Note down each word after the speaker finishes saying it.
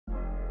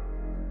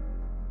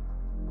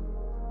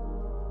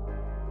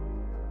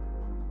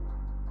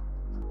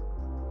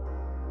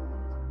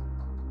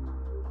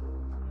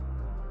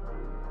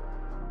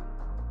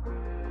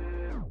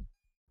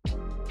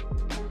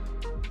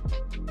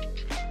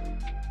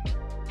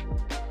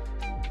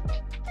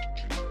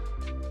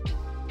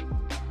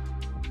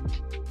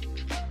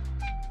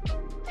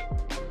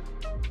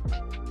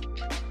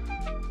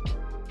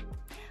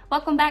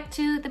Welcome back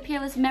to the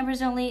Peerless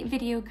Members Only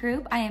video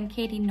group. I am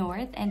Caitie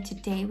North, and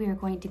today we are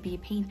going to be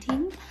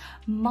painting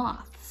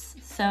moths.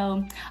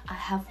 So I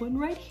have one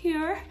right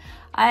here.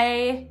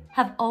 I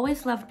have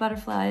always loved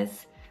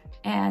butterflies,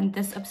 and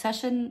this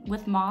obsession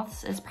with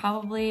moths is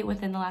probably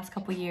within the last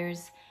couple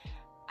years.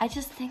 I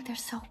just think they're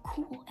so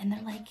cool, and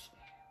they're like,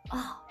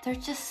 oh, they're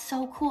just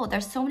so cool.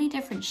 There's so many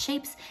different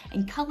shapes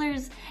and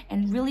colors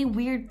and really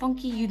weird,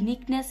 funky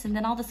uniqueness, and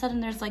then all of a sudden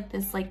there's like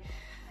this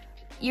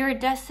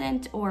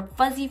iridescent or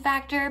fuzzy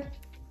factor.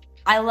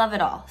 I love it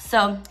all.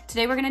 So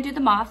today we're gonna do the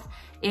moth.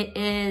 It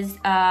is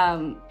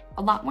a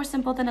lot more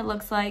simple than it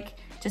looks like,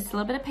 just a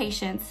little bit of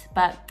patience,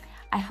 but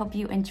I hope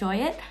you enjoy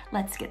it.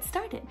 Let's get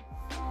started.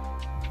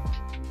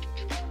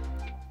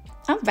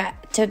 All right,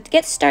 to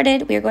get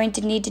started, we are going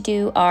to need to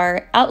do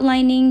our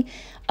outlining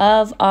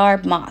of our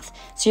moth.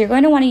 So you're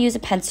going to want to use a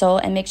pencil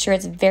and make sure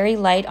it's very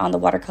light on the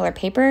watercolor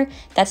paper.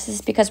 That's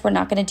just because we're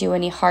not going to do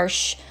any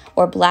harsh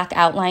or black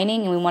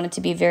outlining, and we want it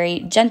to be very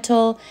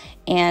gentle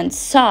and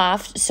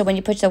soft, so when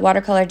you put the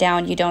watercolor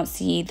down, you don't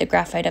see the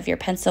graphite of your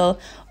pencil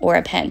or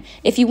a pen.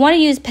 If you want to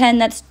use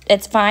pen,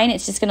 it's fine.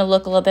 It's just going to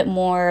look a little bit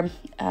more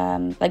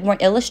more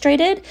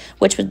illustrated,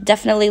 which would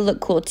definitely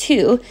look cool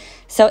too.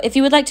 So if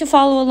you would like to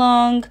follow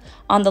along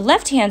on the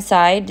left hand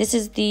side, this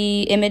is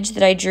the image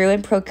that I drew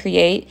in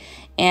Procreate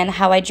and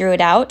how I drew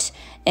it out.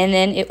 And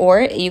then,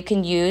 or you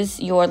can use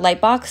your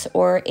light box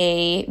or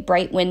a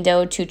bright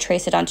window to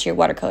trace it onto your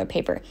watercolor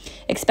paper.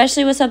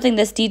 Especially with something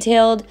this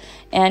detailed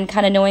and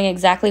kind of knowing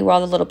exactly where all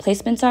the little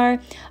placements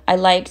are, I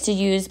like to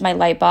use my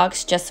light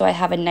box just so I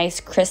have a nice,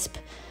 crisp,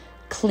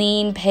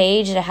 clean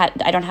page.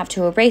 I don't have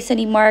to erase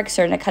any marks,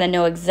 or I kind of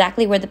know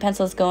exactly where the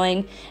pencil is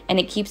going, and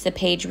it keeps the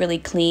page really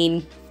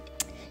clean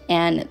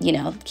and, you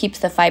know, keeps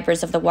the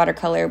fibers of the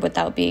watercolor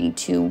without being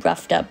too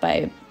roughed up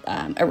by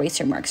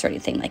eraser marks or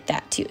anything like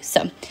that too.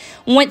 So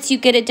once you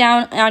get it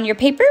down on your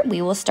paper,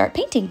 we will start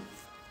painting.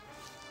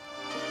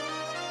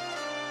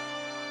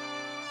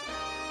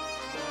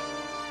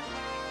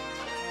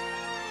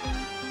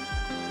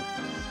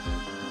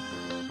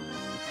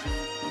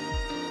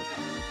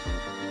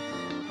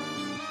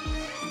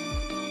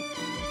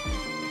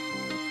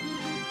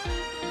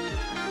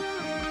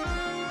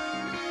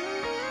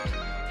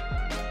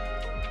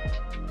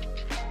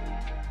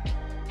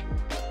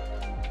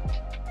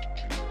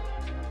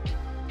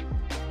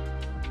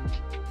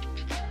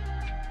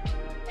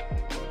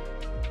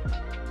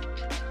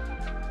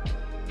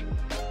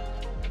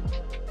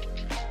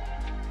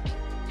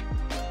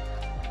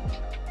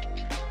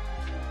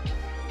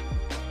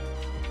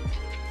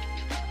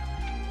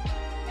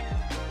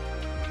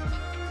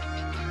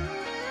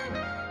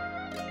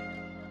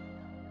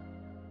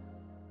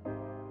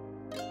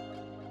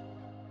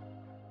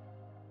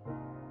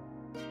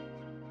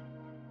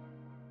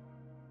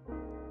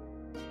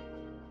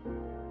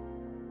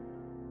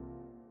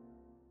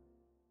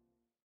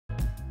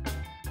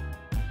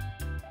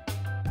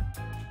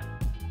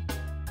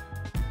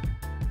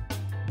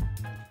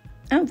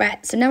 All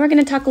right, so now we're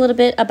going to talk a little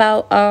bit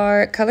about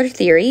our color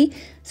theory.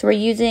 So we're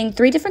using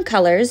 3 different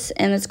colors,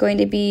 and it's going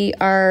to be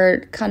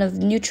our kind of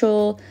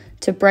neutral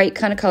to bright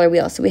kind of color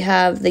wheel. So we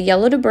have the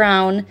yellow to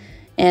brown,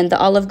 and the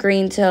olive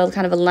green to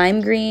kind of a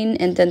lime green,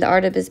 and then the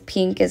Arbutus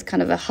Pink is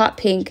kind of a hot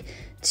pink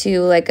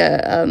to like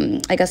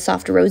a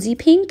soft rosy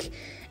pink.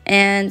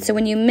 And so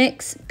when you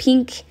mix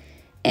pink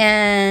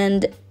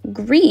and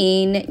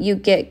green, you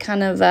get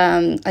kind of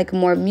like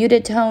more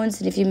muted tones,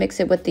 and if you mix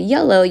it with the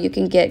yellow, you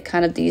can get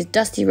kind of these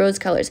dusty rose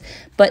colors.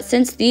 But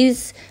since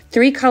these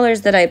 3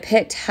 colors that I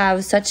picked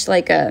have such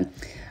like a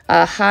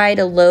high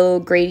to low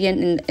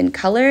gradient in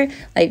color,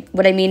 like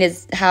what I mean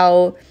is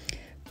how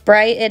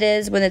bright it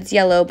is when it's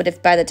yellow, but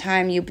if by the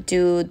time you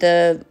do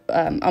the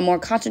a more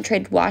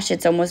concentrated wash,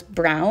 it's almost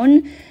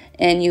brown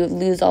and you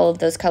lose all of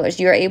those colors.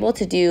 You're able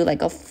to do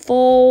like a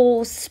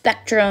full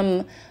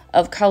spectrum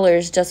of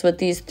colors just with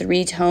these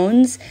 3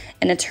 tones,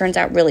 and it turns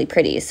out really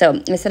pretty.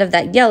 So instead of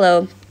that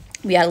yellow,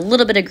 we add a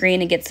little bit of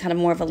green. It gets kind of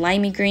more of a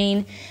limey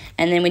green,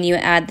 and then when you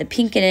add the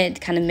pink in it, it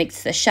kind of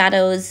makes the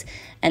shadows.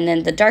 And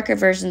then the darker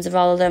versions of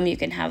all of them, you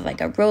can have like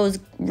a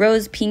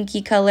rose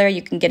pinky color.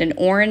 You can get an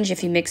orange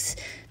if you mix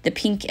the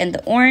pink and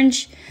the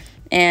orange.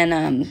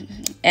 And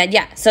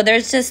yeah, so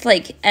there's just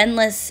like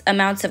endless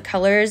amounts of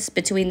colors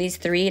between these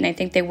 3, and I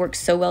think they work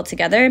so well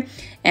together.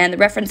 And the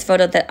reference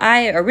photo that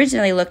I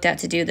originally looked at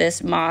to do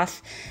this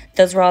moth,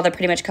 those were all the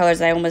pretty much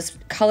colors. I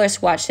almost color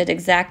swatched it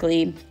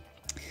exactly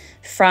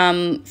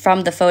from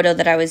the photo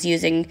that I was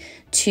using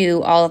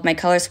to all of my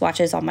color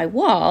swatches on my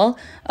wall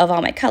of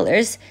all my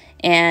colors.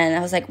 And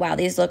I was like, wow,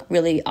 these look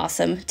really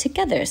awesome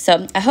together.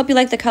 So I hope you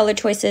like the color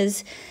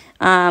choices.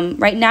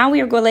 Right now we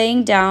are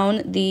laying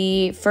down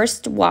the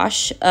first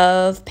wash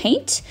of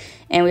paint,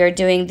 and we are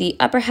doing the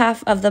upper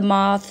half of the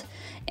moth,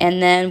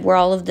 and then where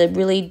all of the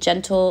really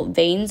gentle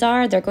veins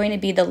are, they're going to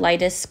be the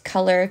lightest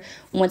color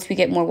once we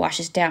get more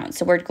washes down.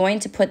 So we're going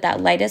to put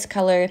that lightest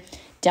color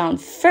down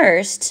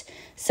first,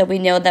 so we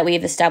know that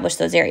we've established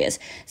those areas.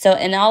 So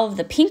in all of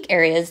the pink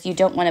areas, you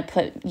don't want to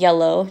put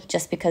yellow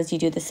just because you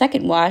do the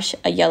second wash,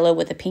 a yellow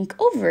with a pink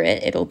over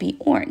it, it'll be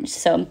orange.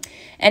 So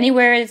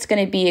anywhere it's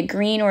going to be a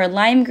green or a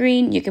lime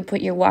green, you can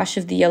put your wash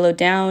of the yellow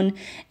down,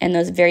 and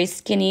those very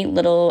skinny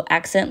little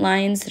accent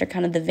lines that are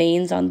kind of the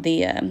veins on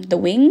the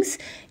wings,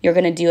 you're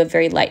going to do a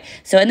very light.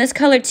 So in this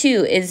color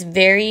too is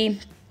very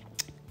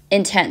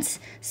intense.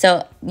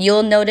 So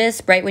you'll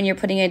notice right when you're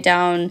putting it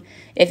down,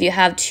 if you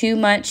have too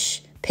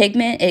much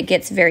pigment, it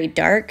gets very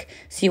dark.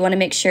 So you want to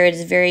make sure it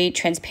is very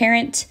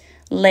transparent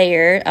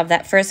layer of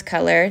that first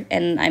color.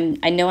 And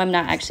I know I'm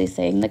not actually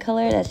saying the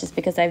color. That's just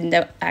because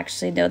I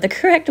actually know the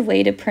correct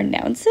way to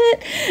pronounce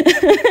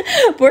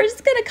it. We're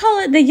just gonna call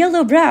it the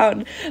yellow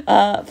brown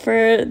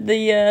for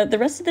the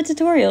rest of the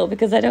tutorial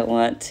because I don't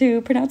want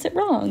to pronounce it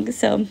wrong.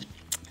 So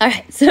all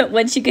right, so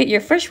once you get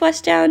your first wash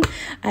down,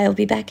 I'll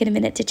be back in a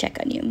minute to check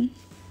on you.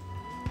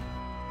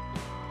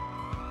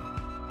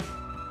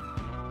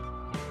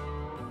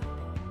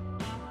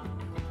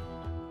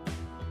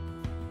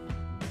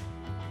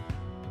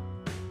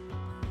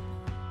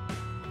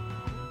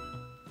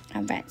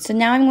 All right, so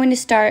now I'm going to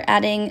start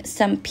adding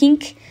some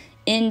pink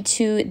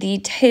into the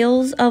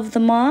tails of the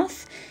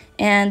moth.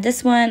 And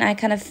this one, I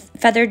kind of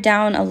feathered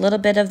down a little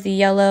bit of the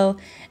yellow,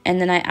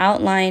 and then I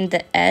outlined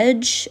the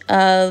edge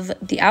of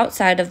the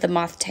outside of the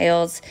moth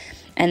tails.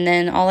 And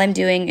then all I'm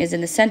doing is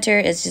in the center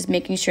is just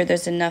making sure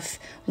there's enough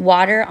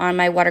water on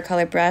my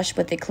watercolor brush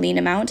with a clean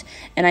amount.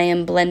 And I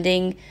am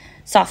blending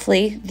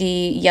softly the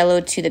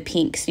yellow to the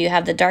pink. So you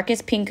have the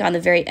darkest pink on the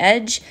very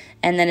edge,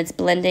 and then it's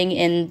blending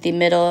in the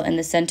middle and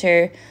the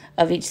center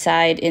of each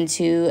side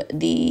into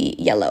the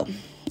yellow.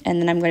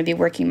 And then I'm going to be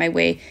working my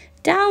way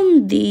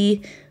down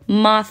the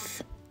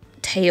moth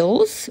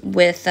tails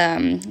with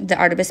the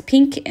Arbutus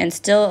Pink, and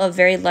still a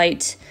very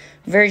light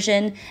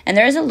version. And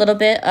there is a little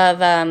bit of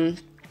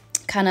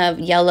kind of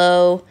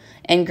yellow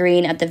and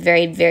green at the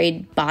very,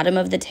 very bottom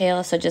of the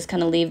tail. So just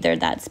kind of leave there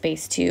that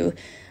space too.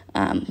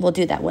 We'll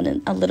do that one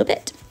in a little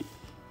bit.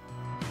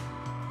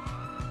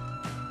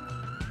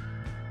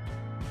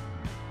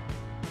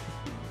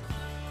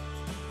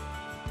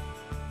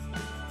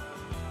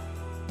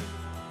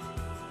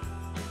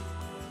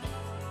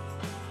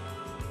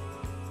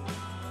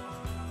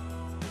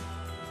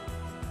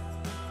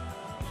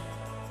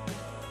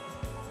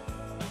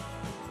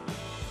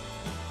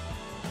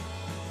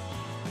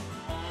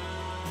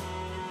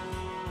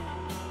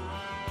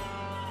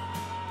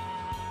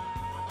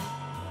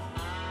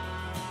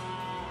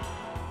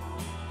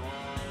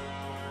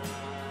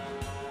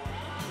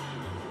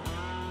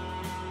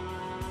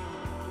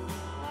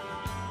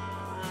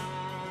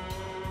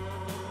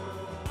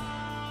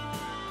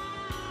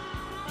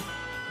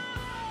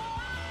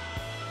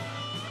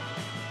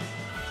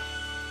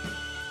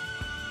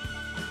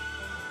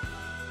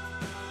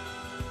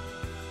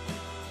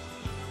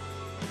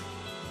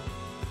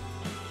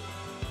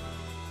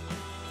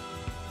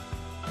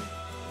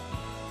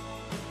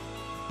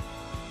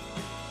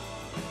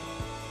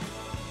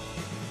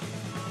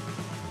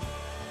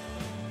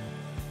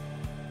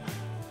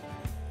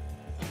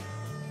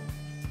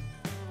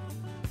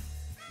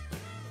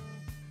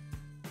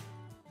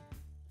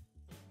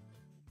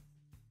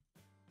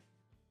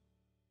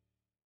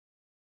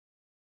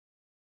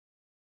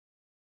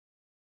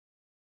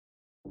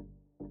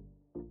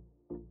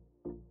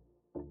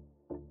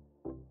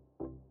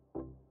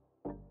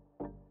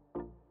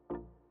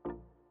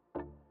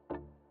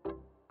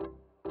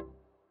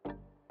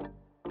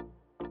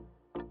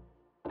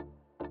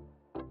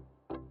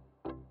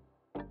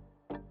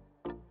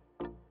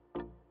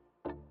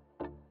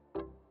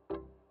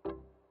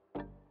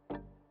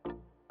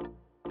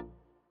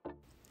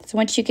 So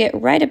once you get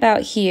right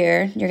about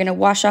here, you're going to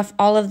wash off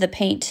all of the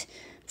paint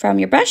from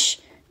your brush,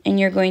 and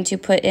you're going to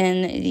put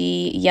in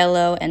the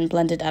yellow and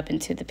blend it up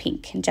into the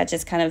pink. And that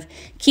just kind of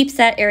keeps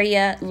that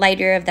area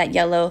lighter of that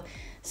yellow,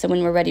 so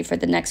when we're ready for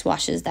the next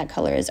washes, that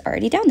color is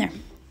already down there.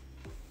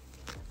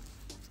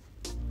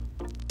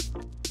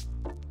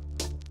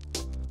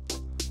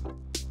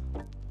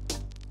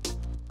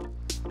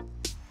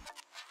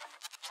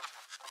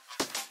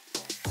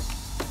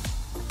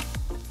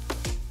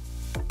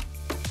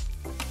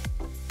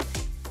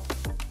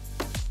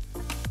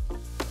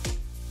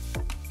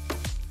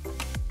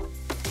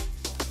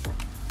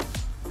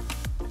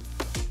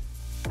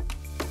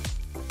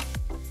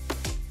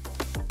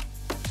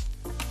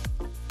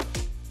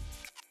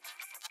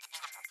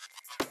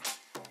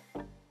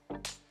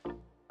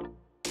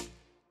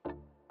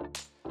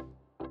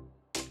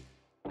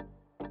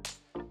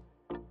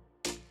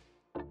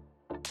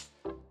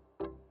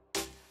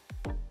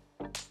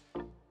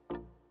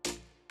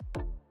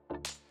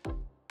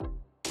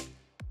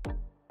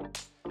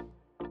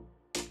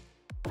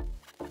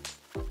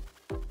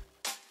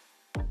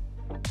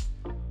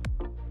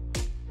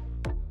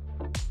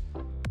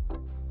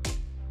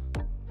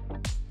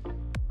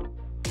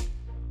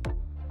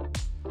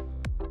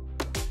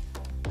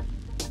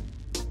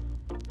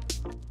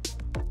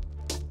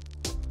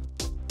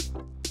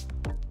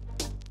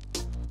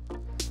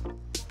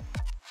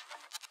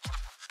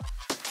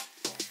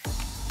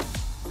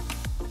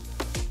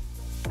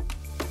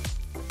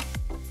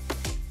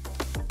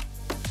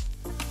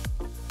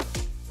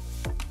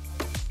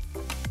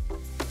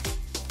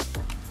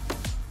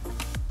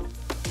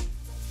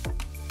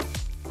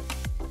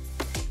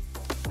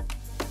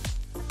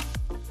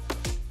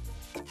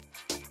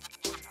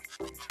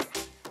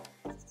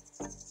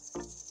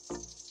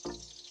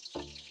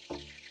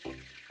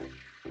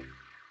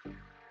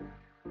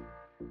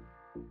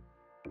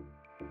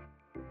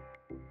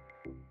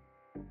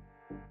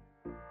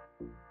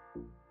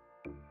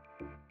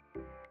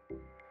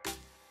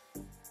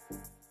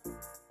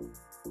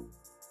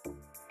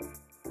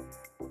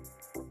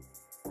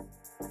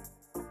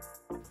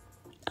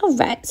 All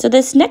right, so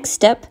this next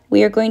step,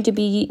 we are going to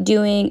be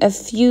doing a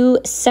few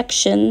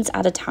sections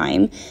at a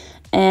time,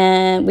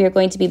 and we are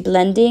going to be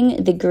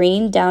blending the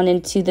green down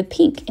into the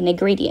pink in a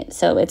gradient.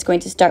 So it's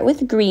going to start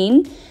with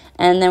green,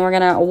 and then we're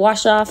gonna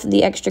wash off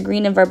the extra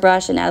green of our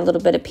brush and add a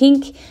little bit of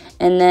pink,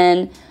 and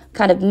then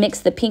kind of mix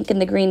the pink and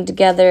the green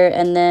together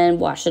and then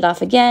wash it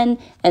off again.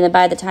 And then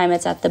by the time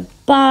it's at the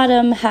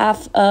bottom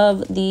half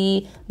of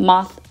the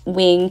moth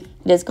wing,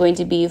 it is going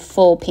to be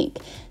full pink.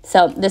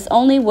 So this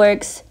only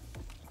works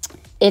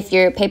if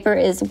your paper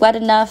is wet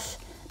enough,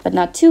 but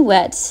not too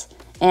wet.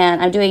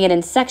 And I'm doing it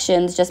in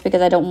sections just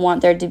because I don't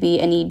want there to be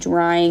any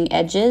drying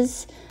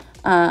edges,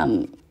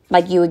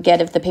 like you would get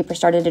if the paper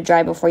started to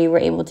dry before you were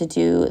able to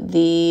do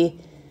the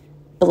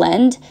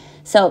blend.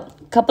 So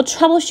a couple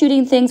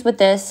troubleshooting things with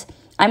this.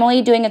 I'm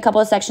only doing a couple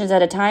of sections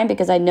at a time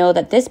because I know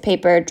that this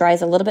paper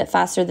dries a little bit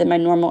faster than my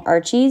normal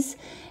Archies.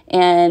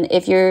 And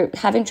if you're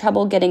having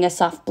trouble getting a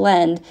soft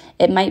blend,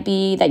 it might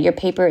be that your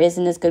paper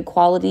isn't as good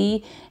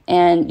quality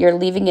and you're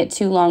leaving it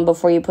too long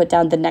before you put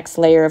down the next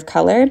layer of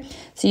color.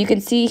 So you can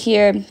see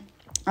here,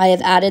 I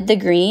have added the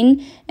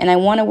green and I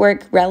want to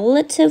work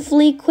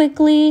relatively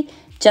quickly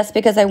just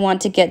because I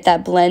want to get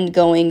that blend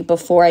going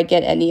before I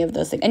get any of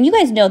those things. And you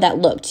guys know that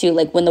look too,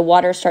 like when the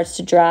water starts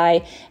to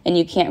dry and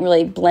you can't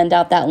really blend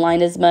out that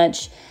line as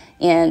much.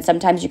 And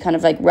sometimes you kind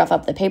of like rough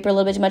up the paper a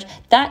little bit too much.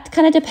 That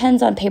kind of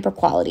depends on paper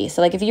quality.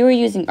 So like if you were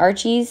using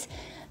Archies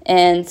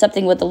and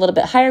something with a little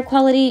bit higher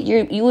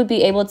quality, you would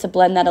be able to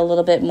blend that a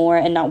little bit more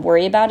and not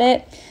worry about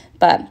it.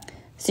 But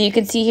so you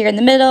can see here in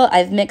the middle,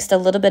 I've mixed a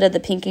little bit of the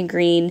pink and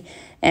green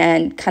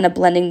and kind of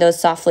blending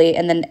those softly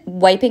and then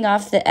wiping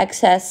off the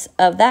excess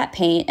of that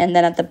paint. And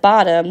then at the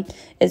bottom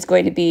is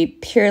going to be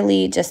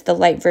purely just the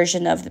light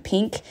version of the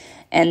pink.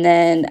 And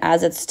then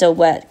as it's still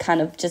wet,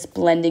 kind of just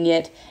blending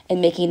it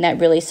and making that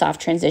really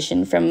soft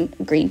transition from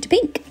green to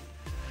pink.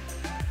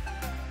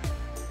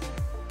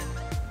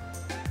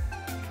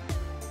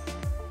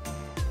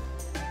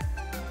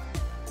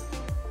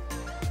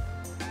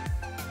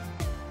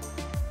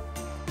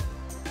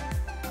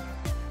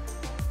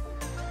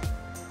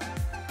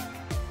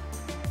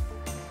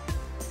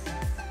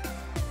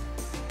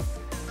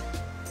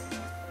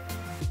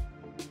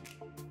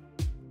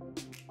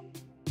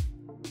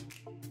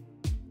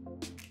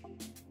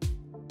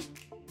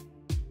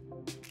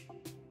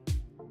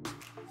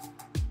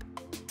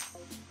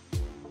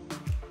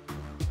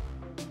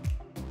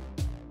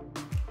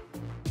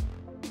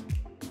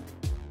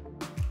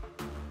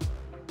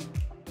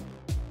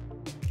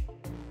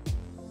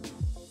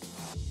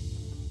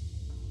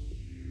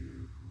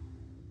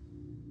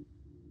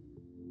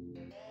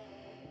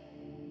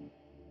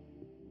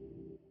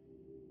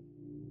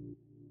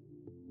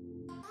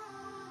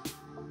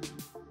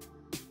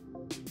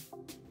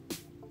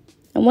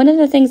 And one of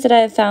the things that I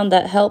have found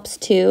that helps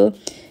too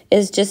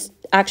is just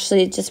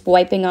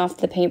wiping off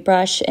the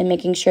paintbrush and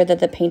making sure that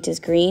the paint is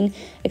green,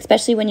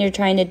 especially when you're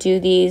trying to do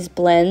these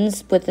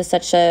blends with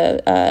such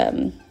a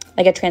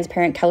like a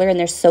transparent color and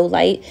they're so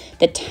light.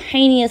 The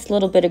tiniest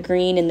little bit of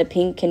green in the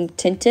pink can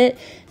tint it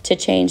to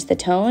change the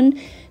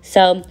tone.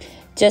 So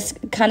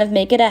just kind of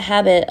make it a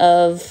habit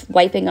of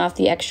wiping off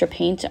the extra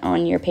paint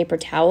on your paper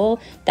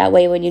towel. That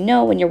way when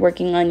you're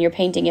working on your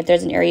painting, if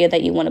there's an area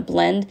that you want to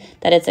blend,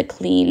 that it's a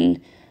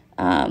clean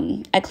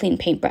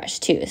paintbrush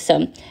too.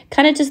 So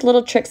kind of just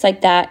little tricks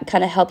like that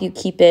kind of help you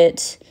keep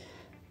it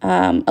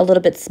a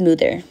little bit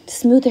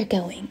smoother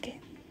going.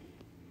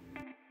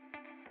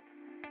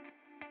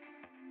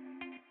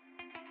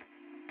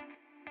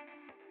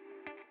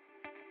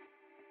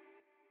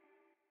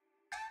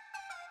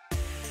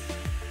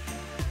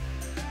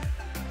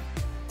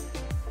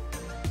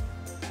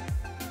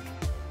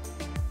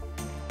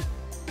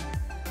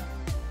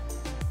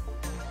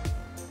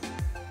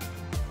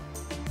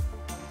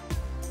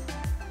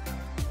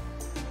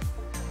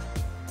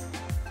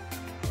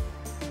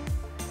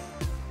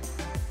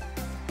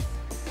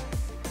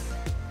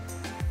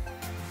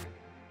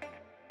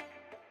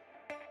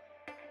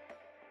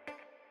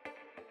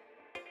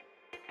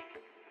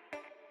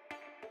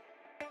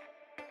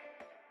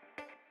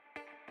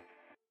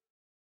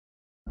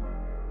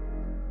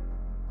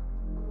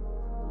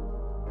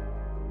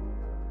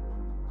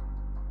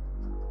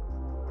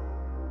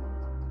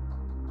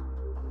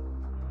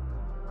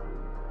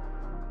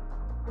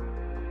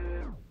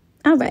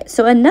 All right,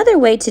 so another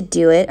way to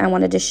do it, I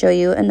wanted to show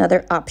you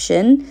another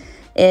option,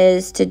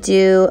 is to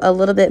do a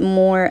little bit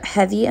more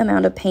heavy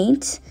amount of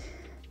paint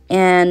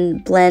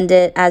and blend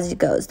it as it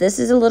goes. This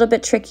is a little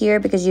bit trickier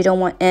because you don't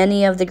want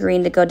any of the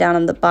green to go down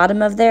on the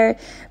bottom of there,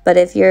 but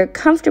if you're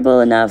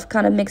comfortable enough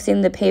kind of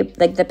mixing the paint,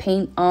 like the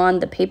paint on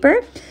the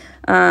paper,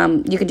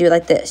 you can do it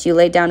like this. You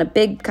lay down a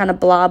big kind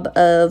of blob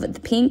of the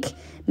pink.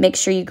 Make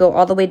sure you go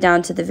all the way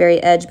down to the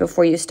very edge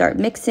before you start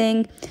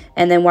mixing.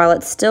 And then while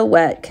it's still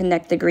wet,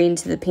 connect the green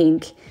to the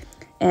pink.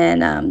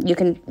 And you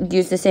can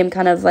use the same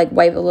kind of like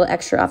wipe a little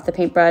extra off the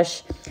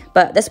paintbrush.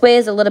 But this way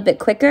is a little bit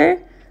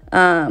quicker.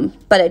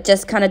 But it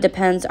just kind of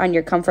depends on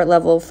your comfort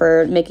level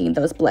for making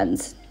those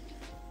blends.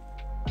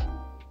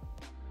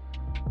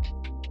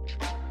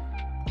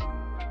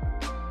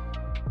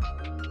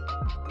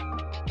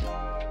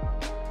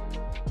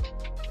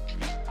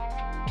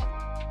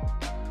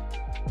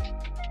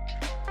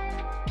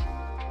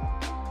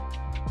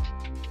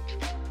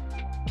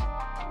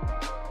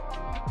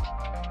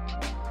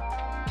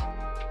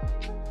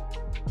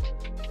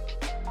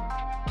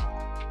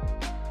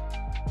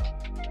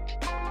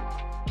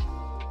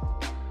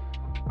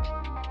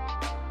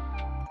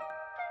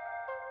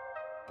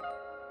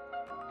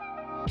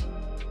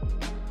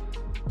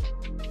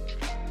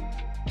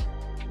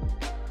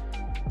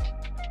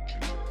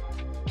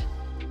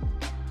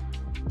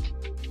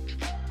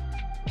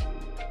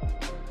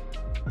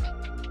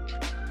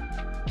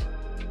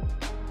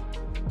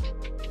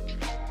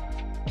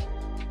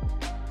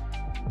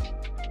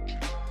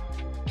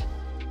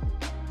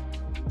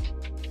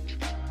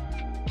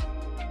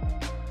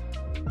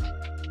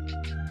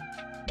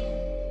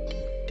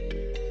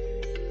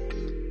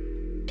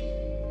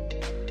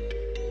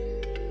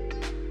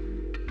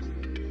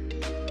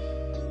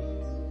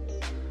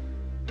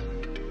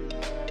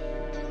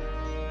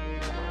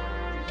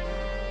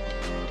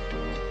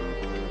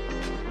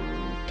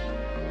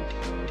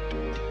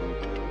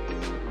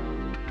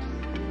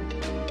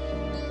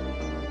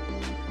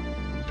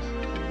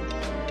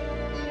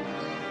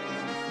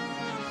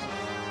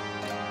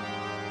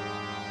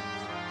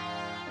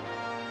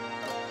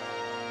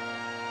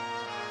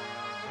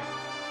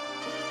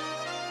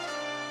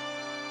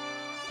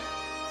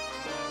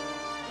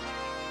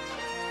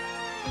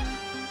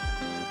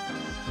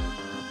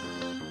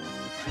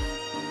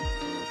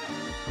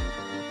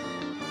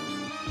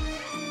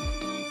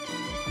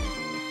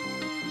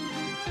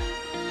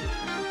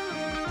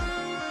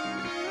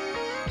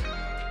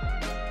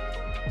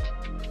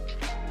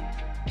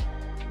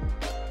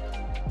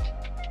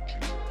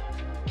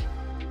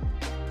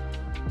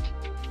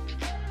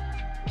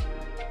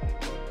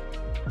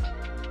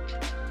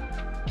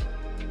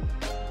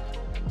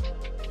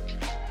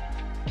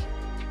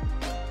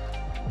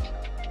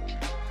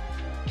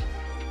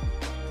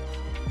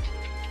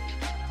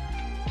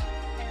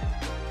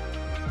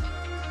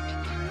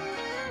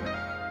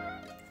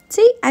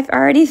 see, I've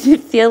already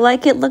feel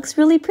like it looks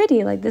really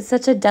pretty. Like, it's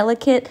such a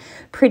delicate,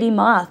 pretty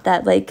moth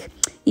that, like,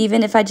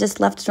 even if I just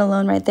left it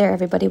alone right there,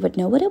 everybody would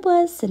know what it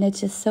was. And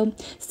it's just so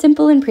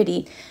simple and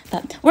pretty.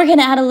 But we're going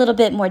to add a little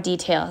bit more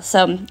detail.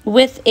 So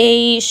with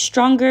a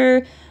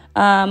stronger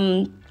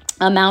more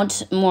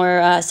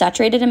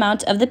saturated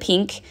amount of the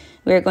pink,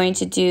 we're going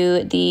to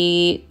do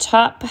the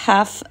top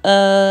half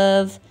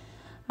of,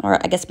 or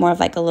I guess more of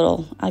like a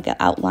little like an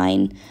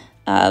outline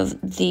of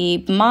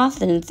the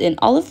moth and in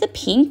all of the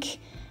pink.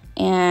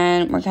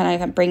 And we're kind of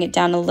going to bring it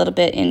down a little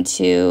bit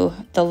into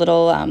the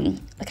little,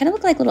 they kind of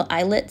look like little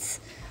eyelets,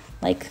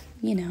 like,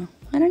 you know,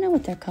 I don't know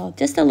what they're called.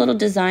 Just a little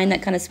design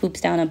that kind of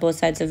swoops down on both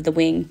sides of the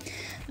wing.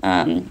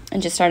 And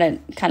just start to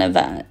kind of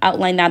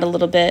outline that a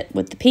little bit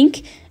with the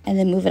pink and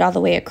then move it all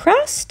the way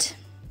across.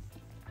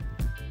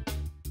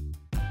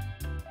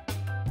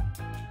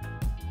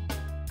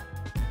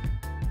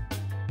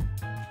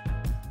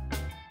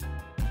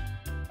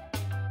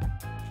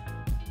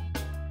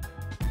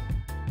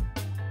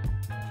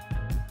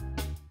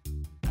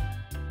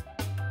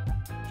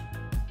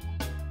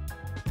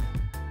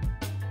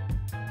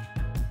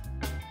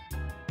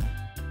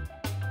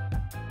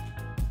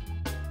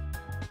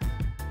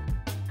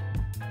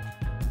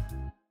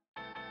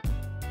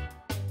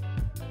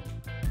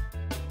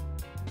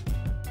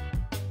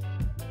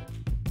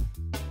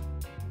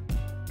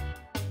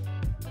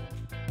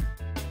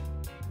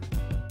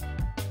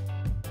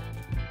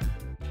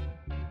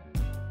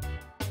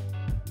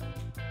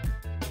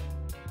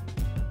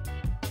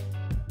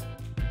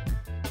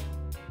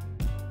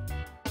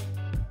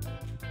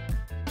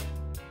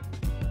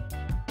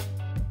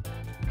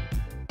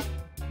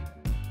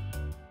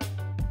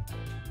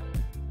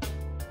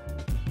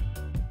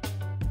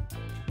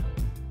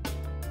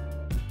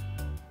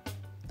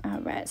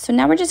 Alright, so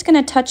now we're just going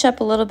to touch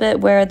up a little bit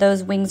where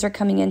those wings are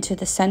coming into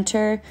the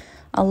center,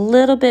 a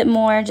little bit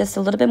more, just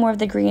a little bit more of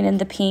the green and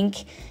the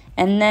pink,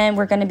 and then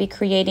we're going to be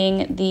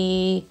creating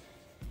the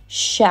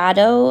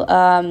shadow,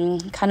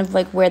 kind of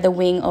like where the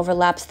wing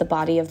overlaps the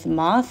body of the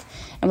moth,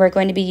 and we're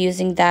going to be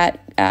using that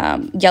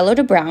yellow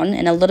to brown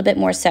and a little bit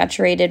more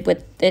saturated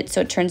with it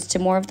so it turns to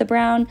more of the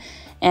brown.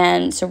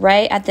 And so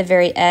right at the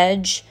very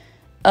edge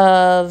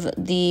of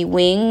the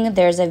wing,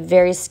 there's a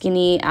very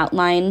skinny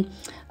outline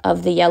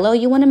of the yellow.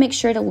 You want to make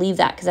sure to leave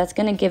that because that's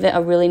going to give it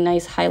a really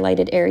nice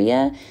highlighted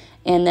area.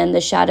 And then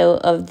the shadow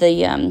of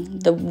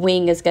the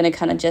wing is going to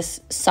kind of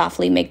just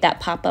softly make that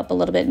pop up a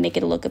little bit, make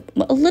it look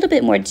a little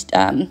bit more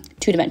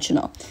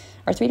two-dimensional.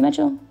 Or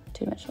three-dimensional?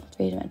 Two-dimensional.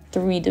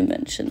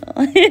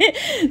 Three-dimensional.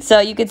 So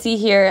you can see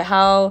here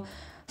how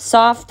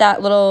soft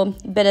that little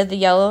bit of the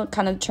yellow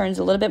kind of turns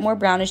a little bit more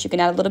brownish. You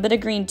can add a little bit of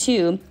green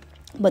too.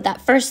 But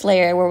that first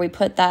layer where we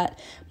put that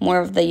more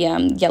of the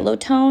yellow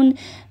tone,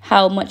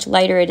 how much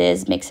lighter it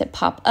is makes it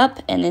pop up,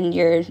 and then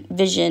your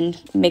vision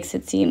makes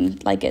it seem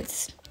like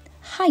it's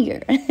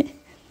higher.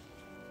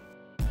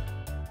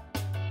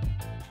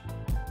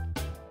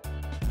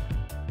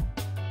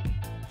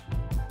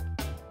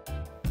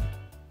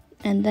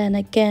 And then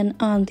again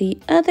on the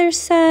other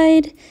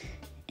side,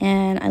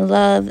 and I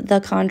love the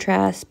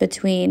contrast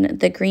between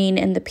the green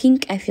and the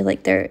pink. I feel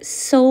like they're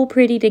so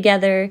pretty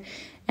together.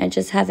 And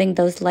just having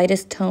those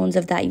lightest tones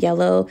of that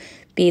yellow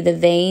be the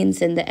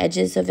veins and the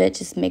edges of it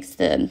just makes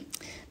the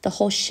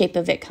whole shape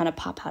of it kind of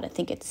pop out. I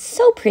think it's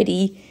so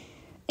pretty.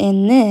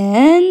 And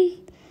then,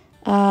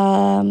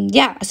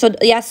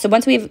 so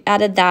once we've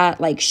added that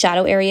like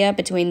shadow area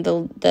between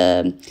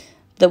the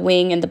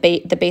wing and the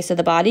base of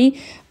the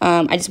body,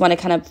 I just want to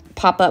kind of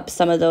pop up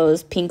some of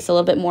those pinks a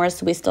little bit more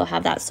so we still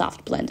have that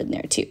soft blend in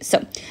there too.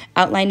 So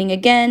outlining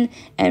again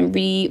and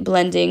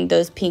re-blending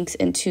those pinks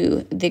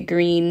into the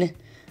green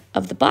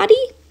of the body,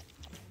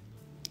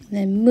 and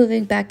then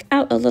moving back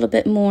out a little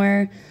bit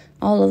more,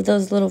 all of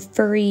those little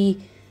furry,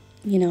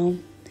 you know,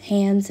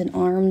 hands and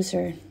arms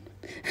or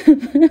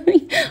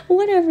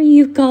whatever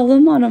you call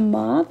them on a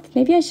moth.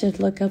 Maybe I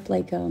should look up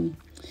like I don't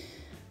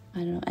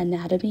know,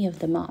 anatomy of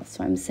the moth,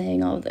 so I'm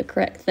saying all the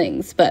correct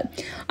things,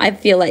 but I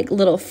feel like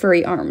little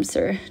furry arms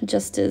are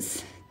just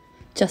as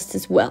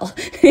well.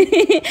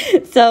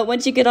 So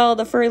once you get all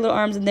the furry little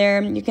arms in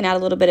there, you can add a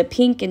little bit of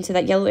pink into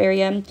that yellow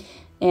area.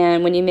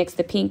 And when you mix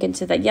the pink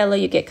into that yellow,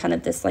 you get kind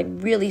of this like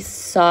really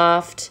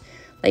soft,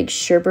 like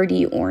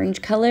sherbety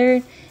orange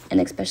color.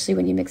 And especially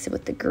when you mix it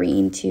with the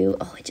green too,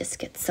 oh, it just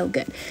gets so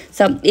good.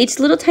 So each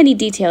little tiny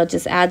detail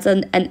just adds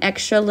an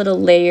extra little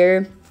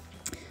layer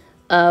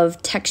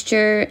of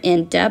texture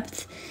and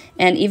depth.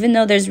 And even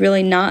though there's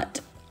really not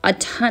a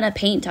ton of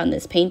paint on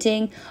this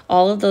painting,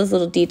 all of those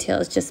little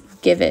details just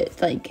give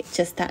it like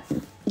just that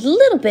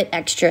little bit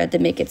extra to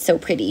make it so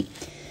pretty.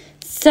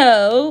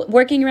 So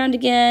working around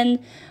again,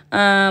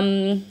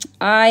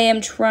 I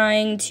am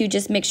trying to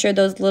just make sure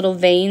those little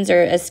veins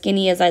are as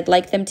skinny as I'd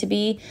like them to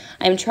be.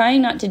 I'm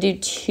trying not to do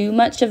too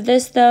much of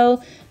this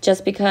though,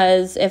 just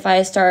because if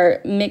I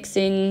start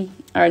mixing,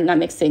 or not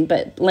mixing,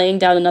 but laying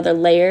down another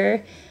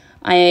layer,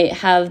 I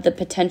have the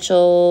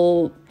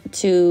potential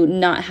to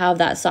not have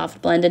that soft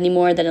blend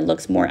anymore, then it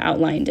looks more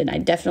outlined, and I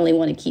definitely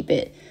want to keep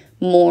it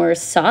more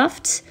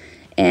soft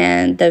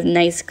and the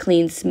nice,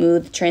 clean,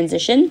 smooth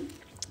transition.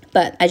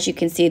 But as you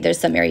can see, there's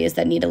some areas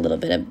that need a little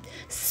bit of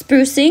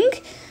sprucing.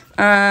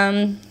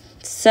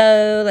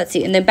 So let's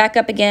see, and then back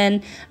up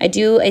again, I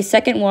do a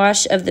second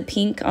wash of the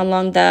pink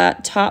along the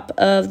top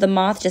of the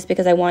moth, just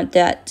because I want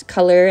that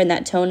color and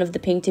that tone of the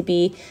pink to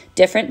be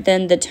different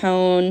than the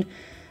tone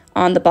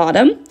on the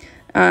bottom.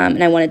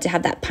 And I wanted to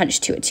have that punch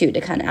to it too, to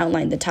kind of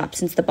outline the top,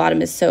 since the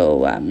bottom is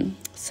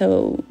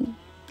so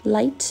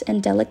light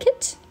and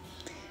delicate.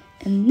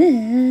 And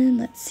then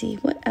let's see,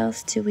 what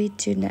else do we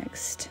do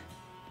next?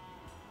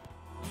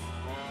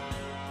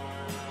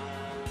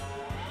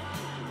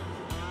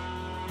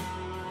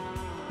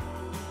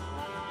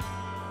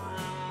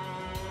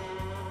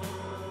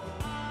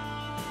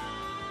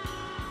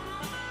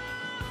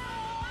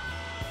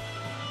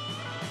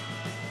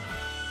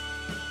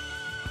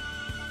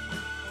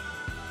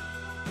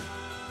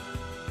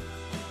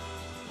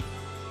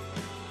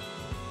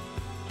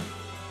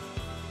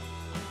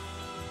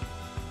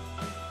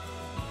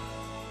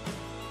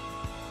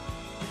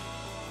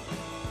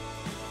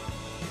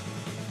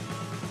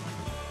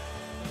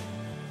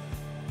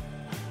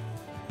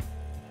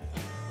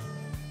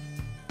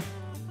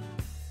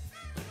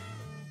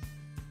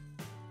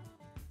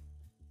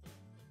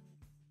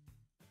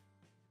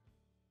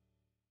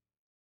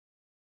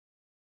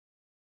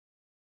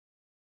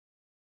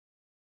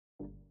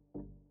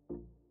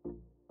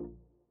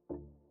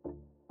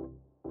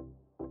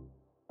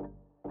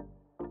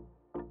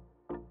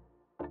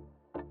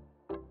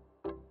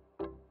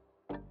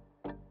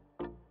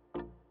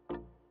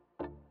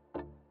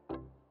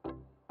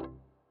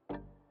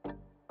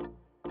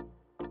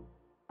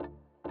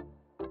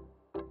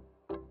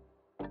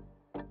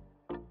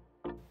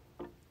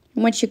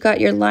 Once you got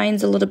your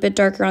lines a little bit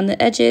darker on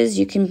the edges,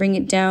 you can bring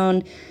it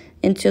down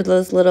into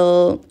those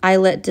little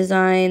eyelet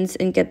designs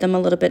and get them a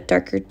little bit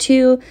darker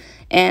too.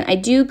 And I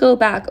do go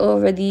back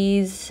over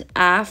these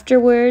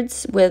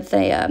afterwards with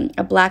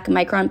a black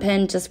micron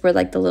pen, just where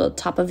like the little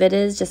top of it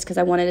is, just because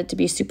I wanted it to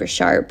be super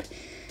sharp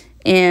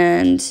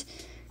and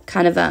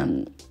kind of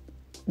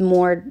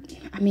more,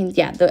 I mean,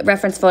 yeah, the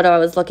reference photo I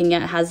was looking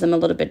at has them a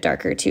little bit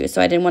darker too, so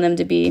I didn't want them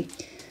to be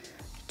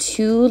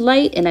too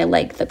light, and I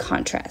like the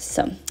contrast,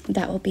 so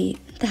that will be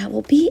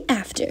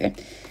after.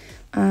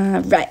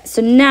 Right,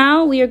 so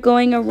now we are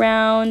going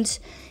around,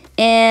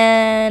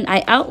 and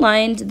I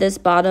outlined this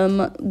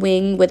bottom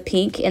wing with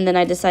pink, and then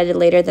I decided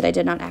later that I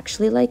did not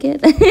actually like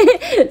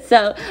it.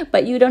 So,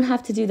 but you don't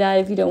have to do that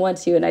if you don't want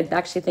to, and I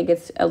actually think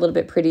it's a little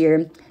bit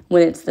prettier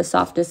when it's the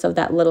softness of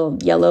that little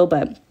yellow,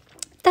 but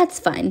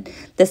that's fine.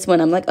 This one,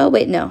 I'm like, oh,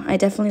 wait, no, I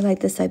definitely like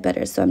this side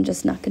better, so I'm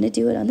just not going to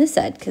do it on this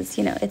side because,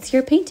 you know, it's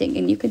your painting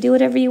and you can do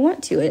whatever you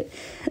want to it.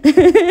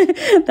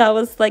 That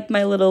was like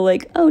my little,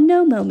 like, oh,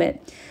 no moment.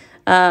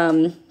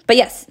 But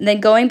yes, then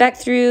going back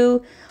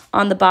through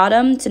on the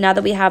bottom, so now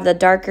that we have the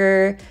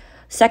darker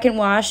second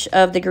wash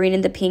of the green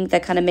and the pink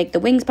that kind of make the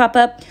wings pop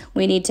up,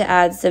 we need to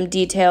add some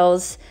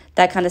details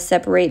that kind of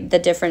separate the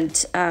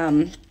different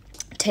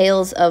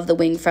tails of the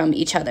wing from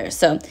each other.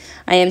 So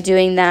I am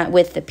doing that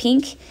with the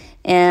pink.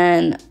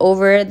 And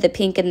over the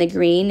pink and the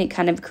green, it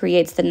kind of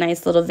creates the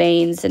nice little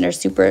veins, and are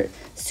super,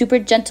 super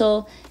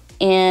gentle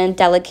and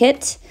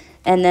delicate.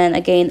 And then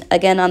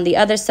again on the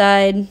other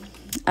side,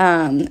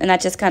 and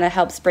that just kind of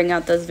helps bring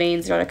out those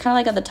veins that are kind of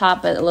like at the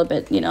top, but a little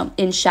bit, you know,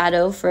 in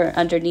shadow for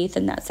underneath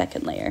in that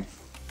second layer.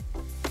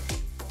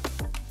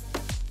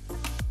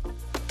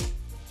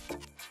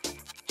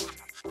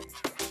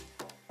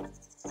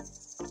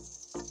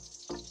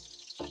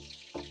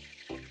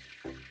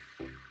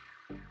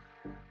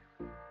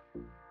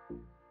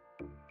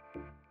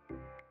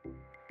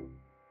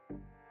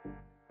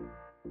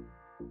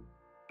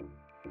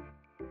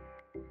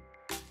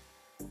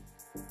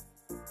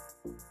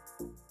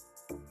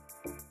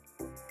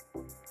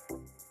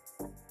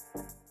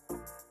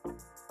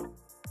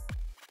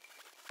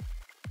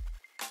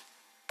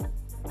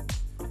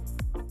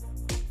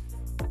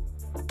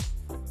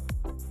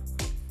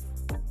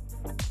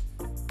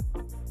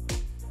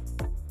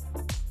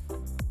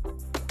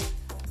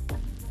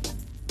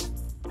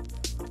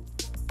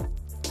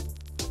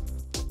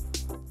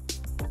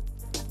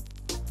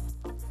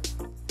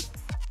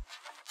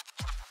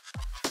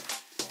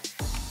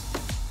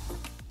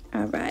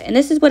 All right, and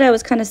this is what I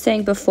was kind of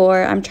saying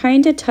before. I'm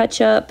trying to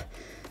touch up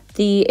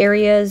the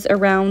areas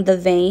around the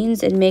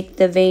veins and make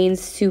the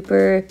veins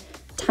super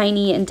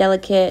tiny and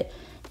delicate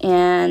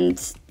and,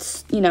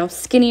 you know,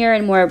 skinnier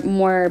and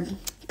more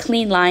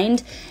clean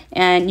lined.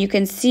 And you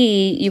can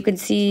see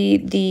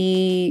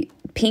the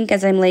pink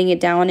as I'm laying it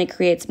down, it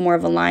creates more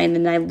of a line,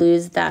 and I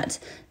lose that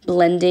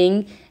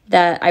blending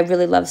that I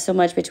really love so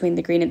much between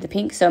the green and the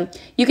pink. So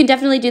you can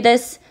definitely do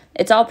this.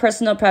 It's all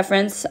personal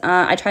preference.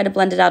 I try to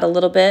blend it out a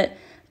little bit,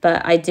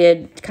 but I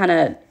did kind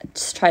of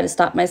try to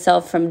stop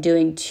myself from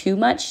doing too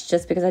much,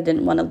 just because I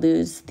didn't want to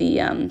lose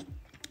the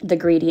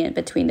gradient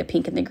between the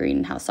pink and the green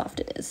and how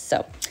soft it is.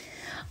 So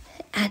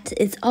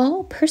it's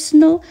all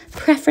personal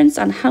preference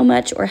on how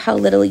much or how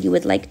little you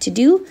would like to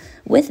do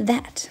with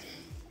that.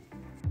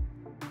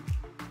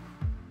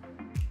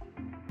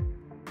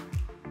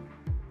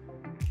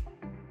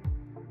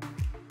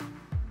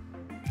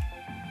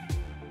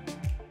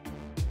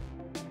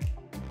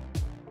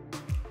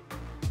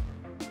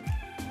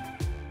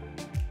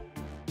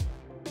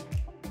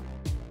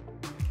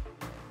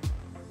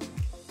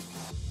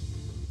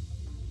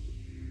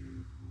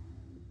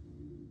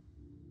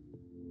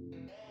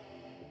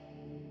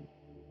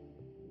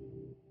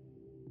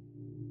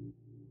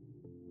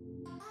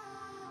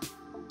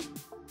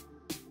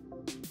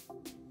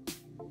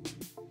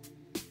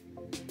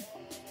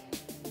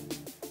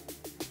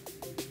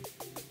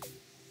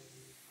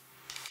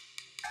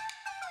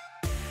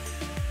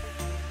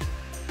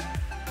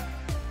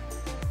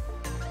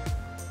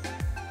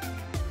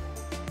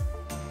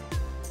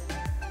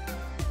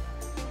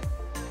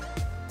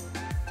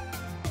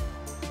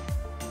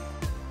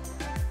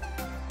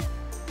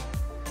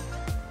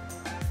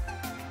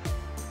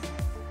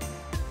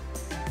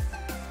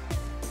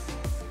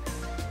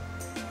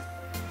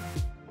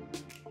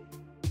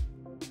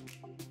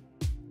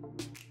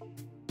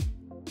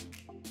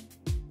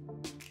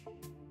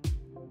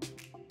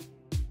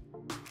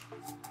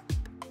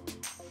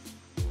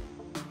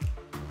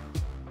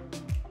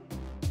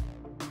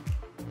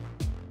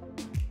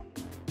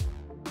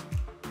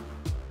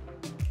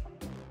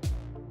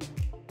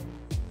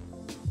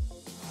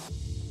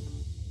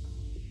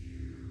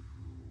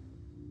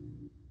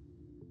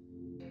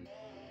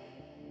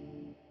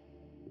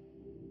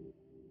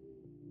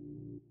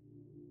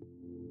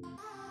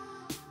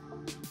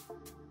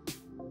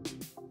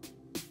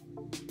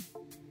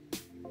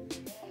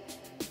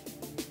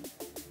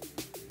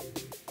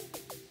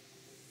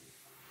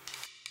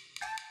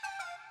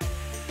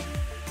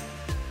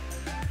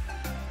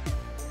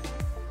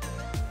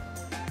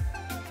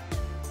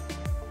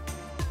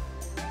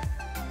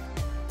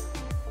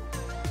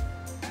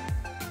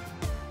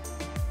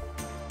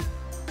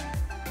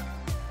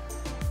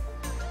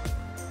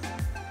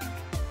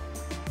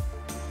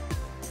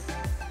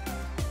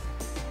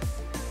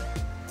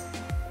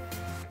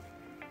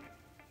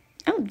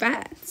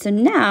 right, so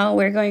now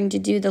we're going to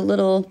do the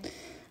little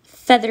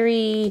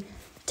feathery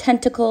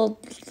tentacle,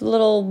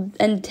 little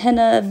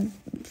antenna.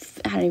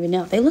 I don't even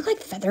know. They look like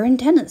feather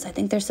antennas. I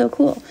think they're so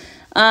cool.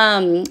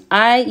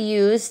 I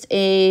used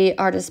a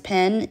artist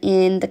pen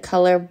in the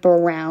color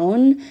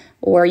brown,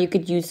 or you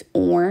could use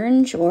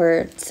orange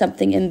or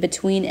something in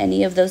between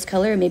any of those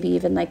colors. Maybe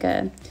even like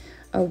a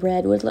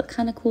red would look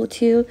kind of cool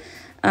too.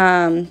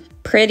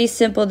 Pretty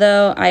simple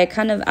though. I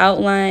kind of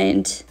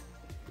outlined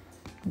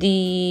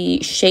the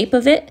shape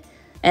of it,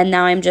 and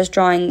now I'm just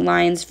drawing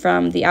lines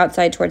from the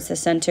outside towards the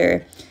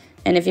center.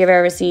 And if you've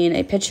ever seen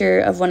a picture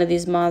of one of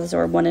these moths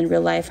or one in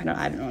real life,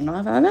 I don't know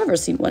if I've ever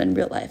seen one in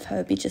real life. I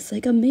would be just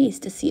like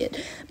amazed to see it.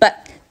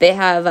 But they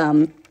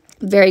have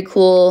very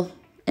cool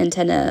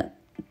antenna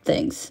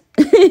things.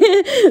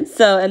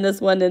 So, and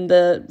this one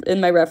in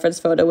my reference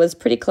photo was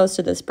pretty close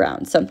to this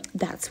brown. So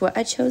that's what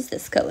I chose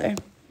this color.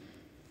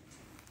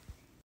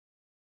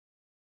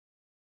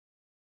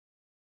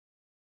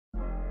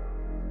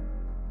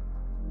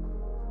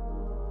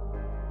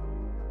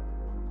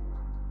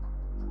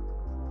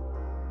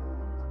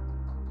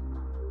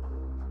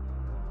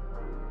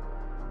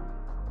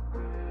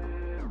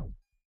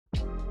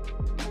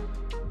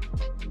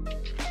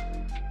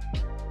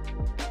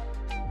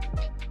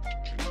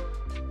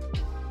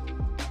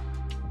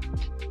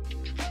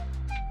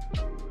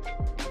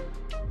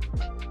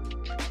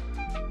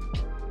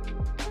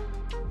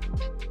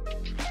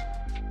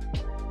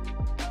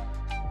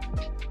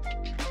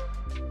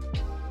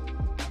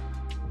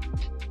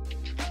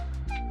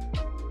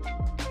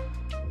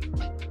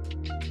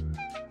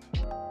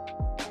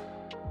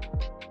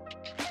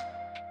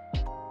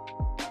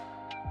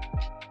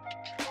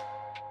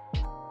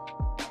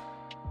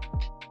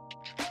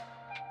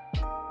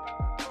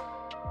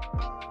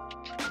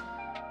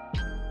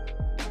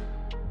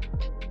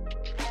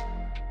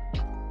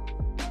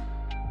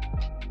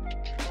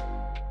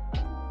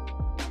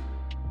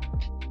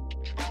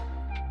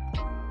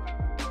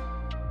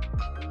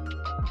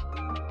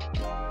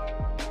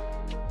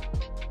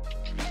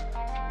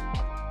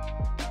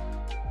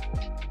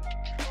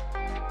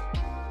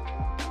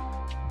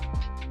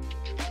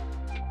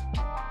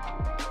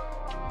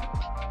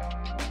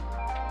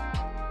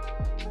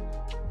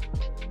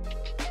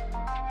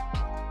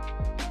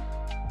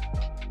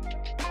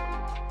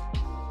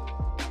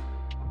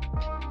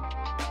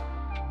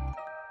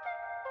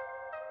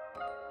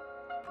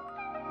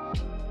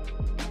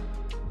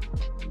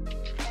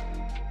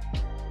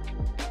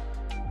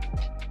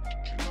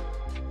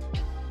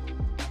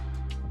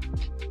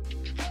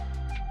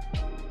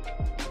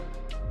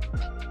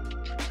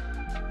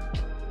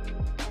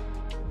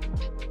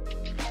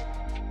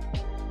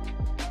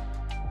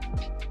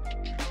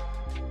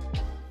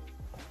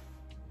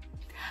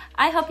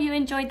 I hope you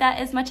enjoyed that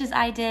as much as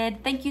I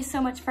did. Thank you so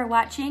much for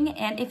watching,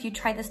 and if you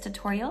try this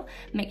tutorial,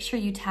 make sure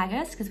you tag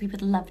us because we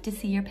would love to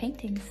see your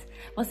paintings.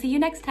 We'll see you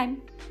next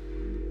time.